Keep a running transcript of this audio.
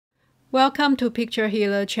Welcome to Picture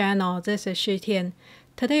Healer channel. This is Shi Tian.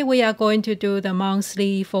 Today we are going to do the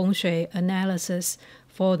monthly Feng Shui analysis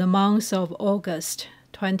for the month of August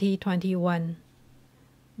 2021.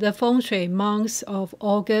 The Feng Shui month of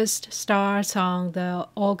August starts on the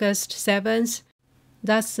August 7th.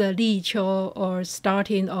 That's the Li Qiu, or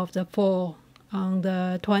starting of the fall, on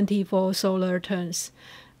the 24 solar turns,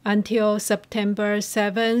 until September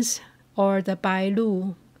 7th, or the Bai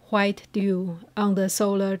Lu, white dew, on the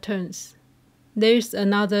solar turns. There's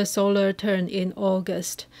another solar turn in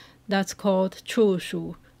August that's called Chu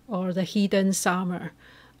Shu, or the hidden summer,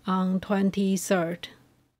 on 23rd.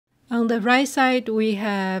 On the right side, we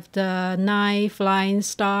have the 9 flying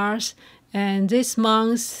stars, and this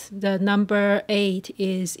month the number 8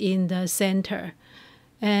 is in the center.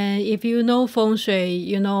 And if you know Feng Shui,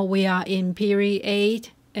 you know we are in period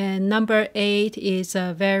 8, and number 8 is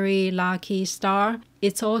a very lucky star.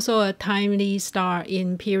 It's also a timely star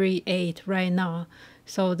in period 8 right now,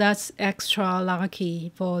 so that's extra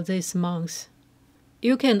lucky for this month.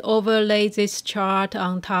 You can overlay this chart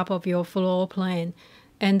on top of your floor plan,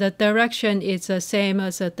 and the direction is the same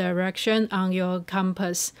as the direction on your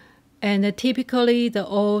compass. And typically the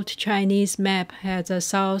old Chinese map has a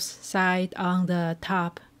south side on the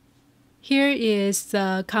top. Here is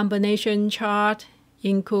the combination chart,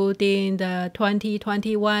 including the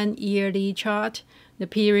 2021 yearly chart, the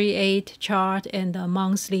period 8 chart, and the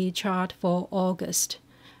monthly chart for August.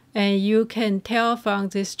 And you can tell from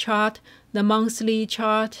this chart, the monthly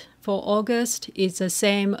chart for August is the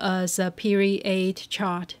same as the period 8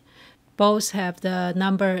 chart. Both have the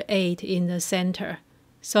number 8 in the center.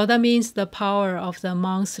 So that means the power of the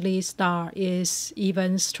monthly star is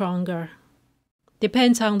even stronger.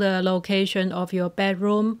 Depends on the location of your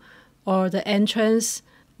bedroom or the entrance,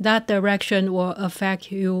 that direction will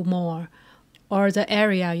affect you more. Or the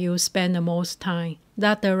area you spend the most time,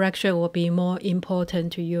 that direction will be more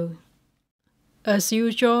important to you. As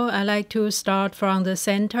usual, I like to start from the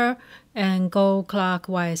center and go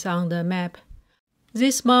clockwise on the map.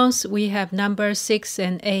 This month we have number 6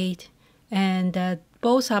 and 8, and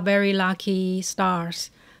both are very lucky stars.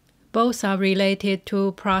 Both are related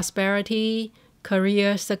to prosperity,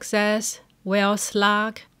 career success, wealth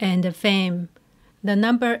luck, and fame. The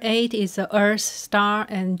number 8 is the Earth star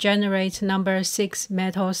and generates number 6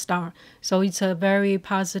 metal star. So it's a very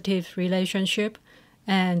positive relationship,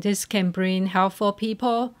 and this can bring helpful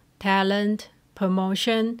people, talent,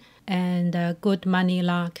 promotion, and good money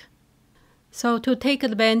luck. So to take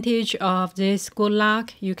advantage of this good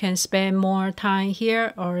luck, you can spend more time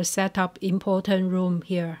here or set up important room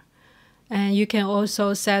here. And you can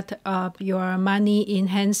also set up your money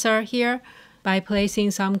enhancer here by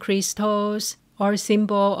placing some crystals or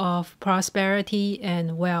symbol of prosperity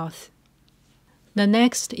and wealth. The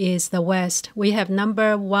next is the West. We have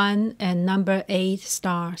number 1 and number 8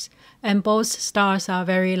 stars, and both stars are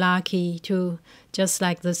very lucky too, just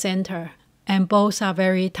like the center. And both are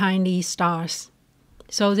very tiny stars.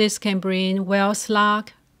 So this can bring wealth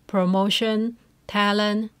luck, promotion,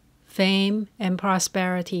 talent, fame, and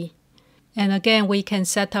prosperity. And again, we can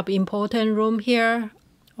set up important room here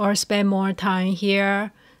or spend more time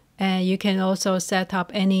here. And you can also set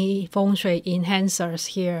up any Feng Shui enhancers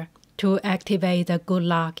here to activate the good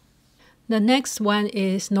luck. The next one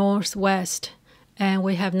is Northwest, and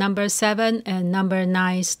we have number 7 and number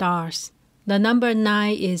 9 stars. The number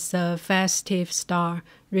 9 is a festive star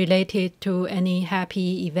related to any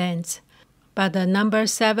happy events. But the number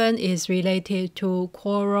 7 is related to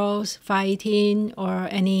quarrels, fighting, or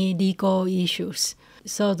any legal issues.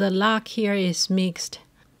 So the luck here is mixed.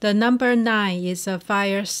 The number 9 is a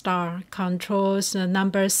fire star, controls the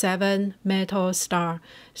number 7 metal star.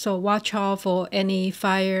 So watch out for any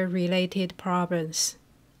fire-related problems.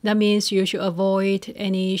 That means you should avoid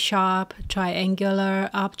any sharp triangular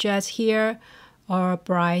objects here or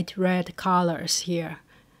bright red colors here,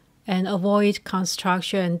 and avoid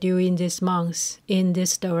construction during this month in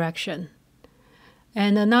this direction.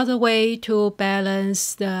 And another way to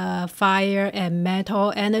balance the fire and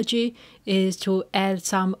metal energy is to add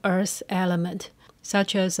some earth element,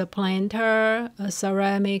 such as a planter, a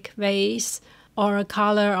ceramic vase, or a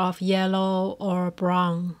color of yellow or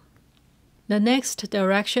brown. The next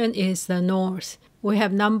direction is the north. We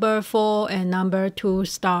have number 4 and number 2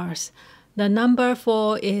 stars. The number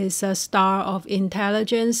 4 is a star of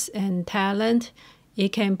intelligence and talent.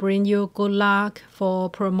 It can bring you good luck for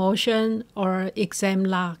promotion or exam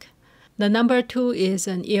luck. The number 2 is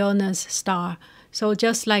an illness star. So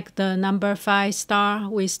just like the number 5 star,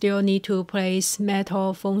 we still need to place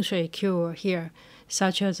metal Feng Shui cure here,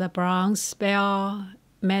 such as a bronze bell,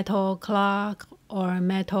 metal clock, or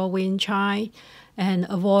metal wind chime and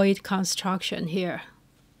avoid construction here.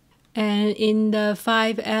 And in the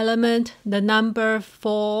 5 element, the number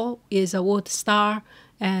 4 is a wood star,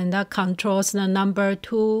 and that controls the number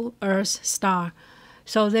 2 earth star.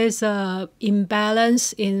 So there's a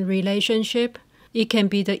imbalance in relationship. It can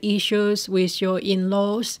be the issues with your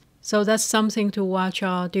in-laws. So that's something to watch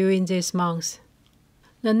out during this month.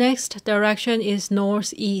 The next direction is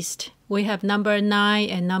northeast. We have number 9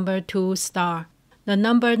 and number 2 star. The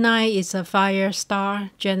number 9 is a fire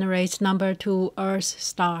star, generates number 2 earth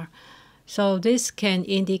star. So this can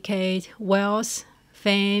indicate wealth,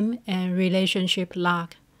 fame, and relationship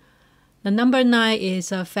luck. The number 9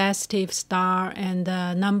 is a festive star, and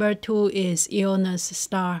the number 2 is illness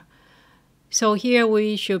star. So here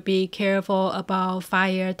we should be careful about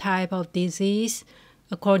fire type of disease.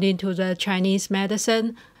 According to the Chinese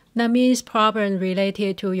medicine, that means problem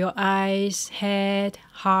related to your eyes, head,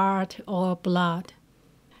 heart, or blood.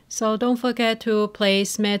 So don't forget to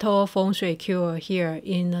place metal feng shui cure here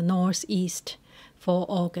in the northeast for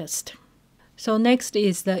August. So next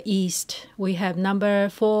is the east. We have number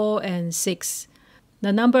 4 and 6.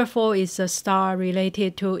 The number 4 is a star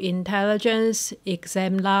related to intelligence,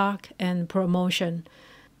 exam luck, and promotion.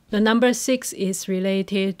 The number 6 is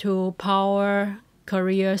related to power,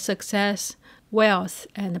 career success, wealth,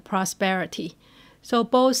 and prosperity. So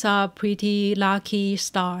both are pretty lucky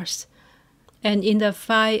stars. And in the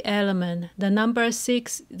 5 element, the number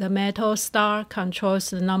 6, the metal star,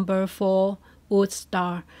 controls the number 4, wood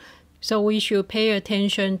star. So we should pay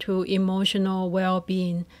attention to emotional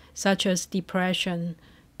well-being, such as depression,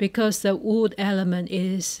 because the wood element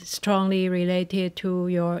is strongly related to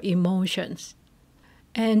your emotions.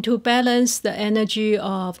 And to balance the energy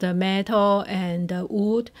of the metal and the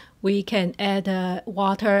wood, we can add a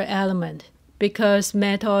water element, because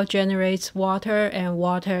metal generates water and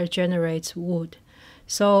water generates wood.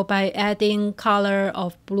 So by adding color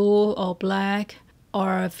of blue or black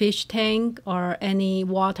or a fish tank or any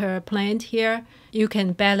water plant here, you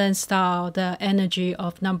can balance out the energy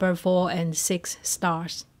of number 4 and 6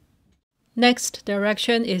 stars. Next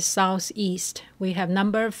direction is southeast. We have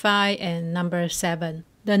number 5 and number 7.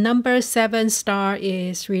 The number 7 star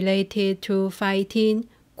is related to fighting,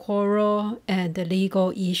 quarrel, and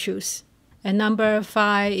legal issues. And number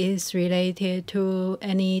 5 is related to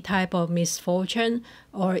any type of misfortune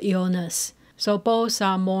or illness. So both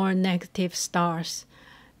are more negative stars.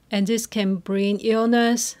 And this can bring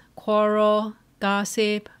illness, quarrel,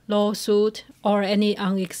 gossip, lawsuit, or any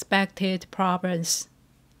unexpected problems.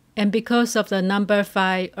 And because of the number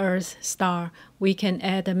 5 earth star, we can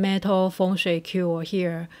add a metal feng shui cure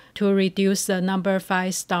here to reduce the number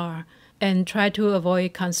 5 star and try to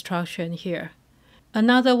avoid construction here.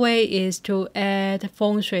 Another way is to add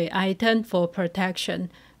feng shui item for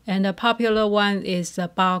protection. And the popular one is the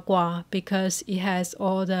Ba Gua, because it has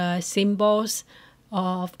all the symbols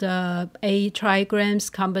of the 8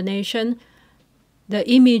 trigrams combination. The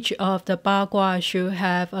image of the Ba Gua should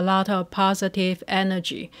have a lot of positive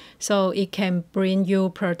energy, so it can bring you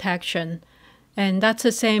protection. And that's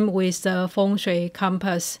the same with the feng shui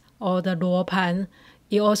compass or the luo pan.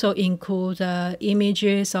 It also includes the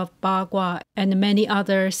images of Ba Gua and many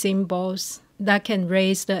other symbols that can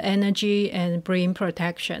raise the energy and bring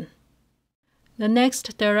protection. The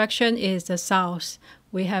next direction is the south.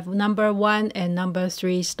 We have number 1 and number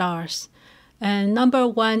 3 stars. And number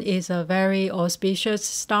 1 is a very auspicious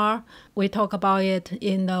star. We talk about it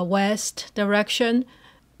in the west direction.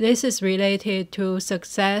 This is related to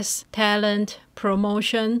success, talent,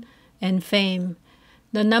 promotion, and fame.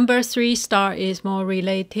 The number 3 star is more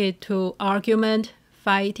related to argument,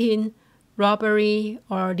 fighting, robbery,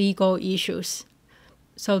 or legal issues.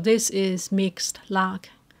 So this is mixed luck.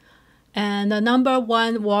 And the number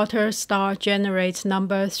 1 water star generates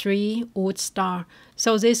number 3 wood star.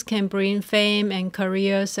 So this can bring fame and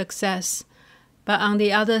career success. But on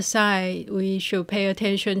the other side, we should pay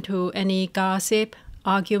attention to any gossip,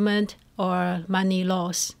 argument, or money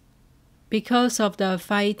loss. Because of the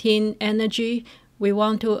fighting energy, we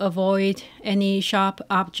want to avoid any sharp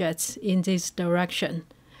objects in this direction.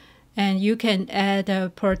 And you can add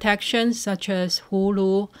a protection such as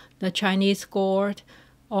hulu, the Chinese gourd,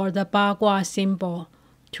 or the Ba Gua symbol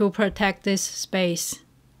to protect this space.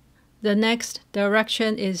 The next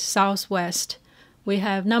direction is southwest. We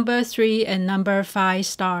have number 3 and number 5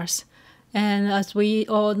 stars. And as we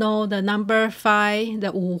all know, the number 5,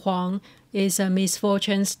 the Wu Huang, is a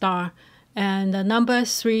misfortune star. And the number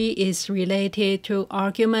 3 is related to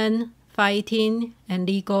argument, fighting, and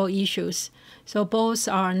legal issues. So both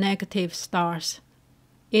are negative stars.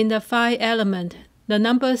 In the 5 element, The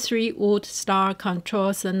number 3 wood star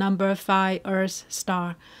controls the number 5 earth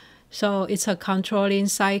star. So it's a controlling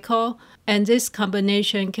cycle, and this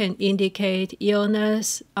combination can indicate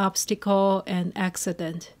illness, obstacle, and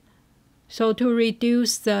accident. So to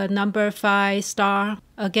reduce the number 5 star,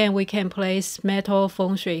 again we can place metal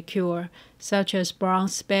feng shui cure, such as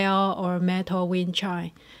bronze bell or metal wind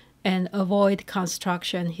chime, and avoid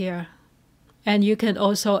construction here. And you can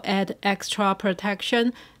also add extra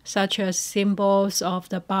protection, such as symbols of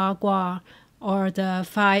the Bagua, or the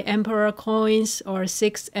 5 emperor coins or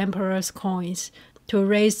 6 emperor's coins to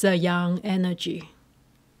raise the yang energy.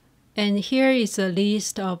 And here is a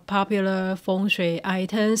list of popular feng shui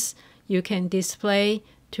items you can display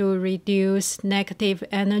to reduce negative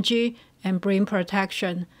energy and bring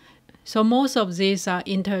protection. So most of these are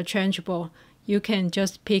interchangeable. You can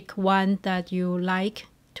just pick one that you like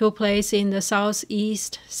to place in the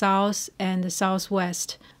southeast, south, and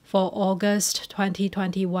southwest for August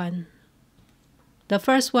 2021. The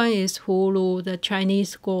first one is Hulu, the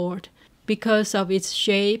Chinese gourd. Because of its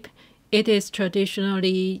shape, it is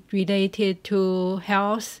traditionally related to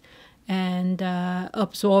health and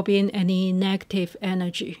absorbing any negative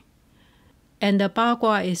energy. And the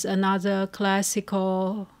Bagua is another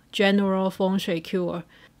classical general feng shui cure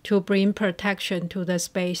to bring protection to the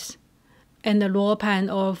space. And the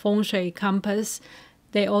luopan or feng shui compass,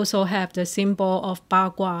 they also have the symbol of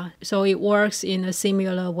Bagua, so it works in a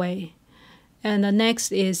similar way. And the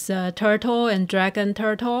next is turtle and dragon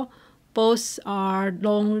turtle. Both are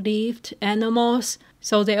long-lived animals,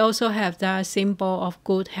 so they also have that symbol of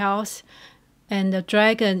good health. And the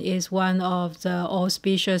dragon is one of the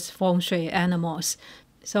auspicious feng shui animals,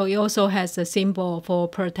 so it also has a symbol for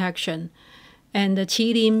protection. And the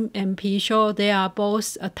qilin and pisho, they are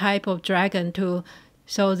both a type of dragon too,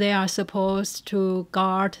 so they are supposed to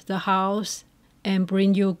guard the house and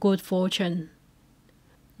bring you good fortune.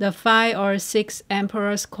 The 5 or 6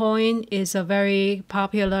 emperor's coin is a very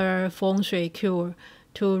popular feng shui cure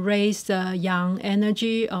to raise the yang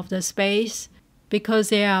energy of the space because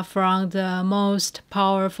they are from the most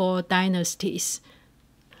powerful dynasties.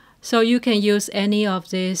 So you can use any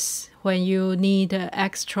of this when you need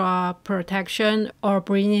extra protection or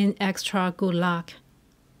bring in extra good luck.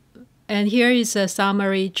 And here is a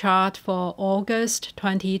summary chart for August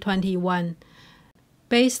 2021.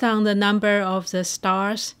 Based on the number of the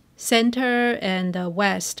stars, center and the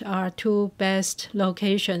west are 2 best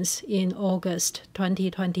locations in August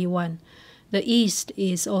 2021. The east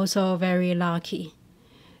is also very lucky.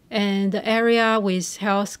 And the area with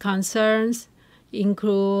health concerns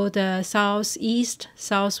include the southeast,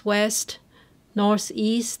 southwest,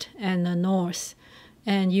 northeast, and the north.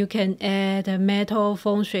 And you can add metal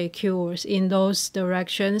feng shui cures in those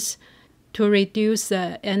directions to reduce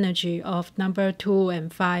the energy of number 2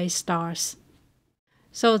 and 5 stars.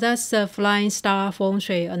 So that's the Flying Star Feng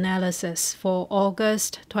Shui analysis for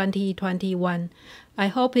August 2021. I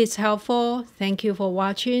hope it's helpful. Thank you for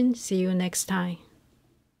watching. See you next time.